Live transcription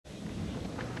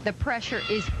The pressure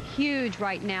is huge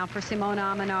right now for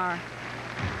Simona Amanar.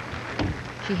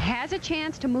 She has a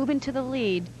chance to move into the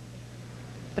lead,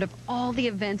 but of all the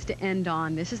events to end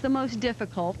on, this is the most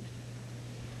difficult.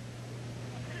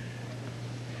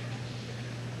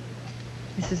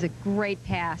 This is a great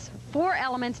pass. 4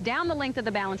 elements down the length of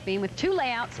the balance beam with 2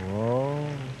 layouts. Whoa.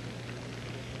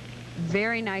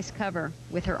 Very nice cover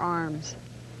with her arms.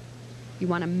 You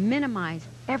want to minimize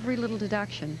every little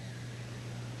deduction.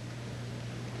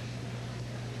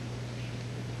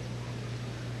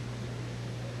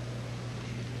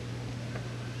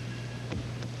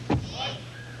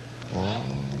 Oh,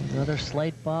 another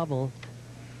slight bobble.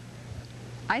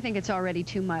 I think it's already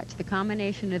too much. The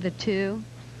combination of the two.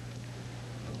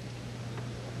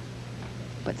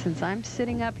 But since I'm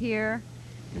sitting up here,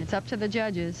 and it's up to the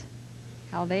judges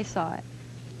how they saw it.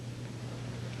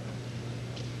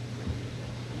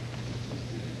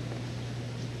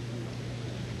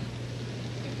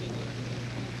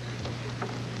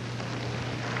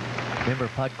 Remember,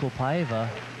 Podkopayeva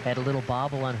had a little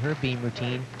bobble on her beam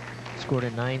routine, scored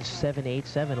a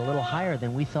 9.787, a little higher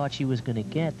than we thought she was going to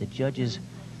get. The judges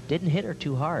didn't hit her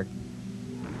too hard.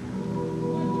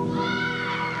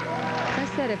 As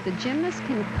I said, if the gymnast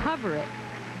can cover it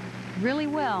really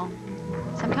well,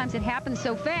 sometimes it happens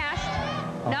so fast.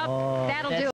 Nope, that'll do it.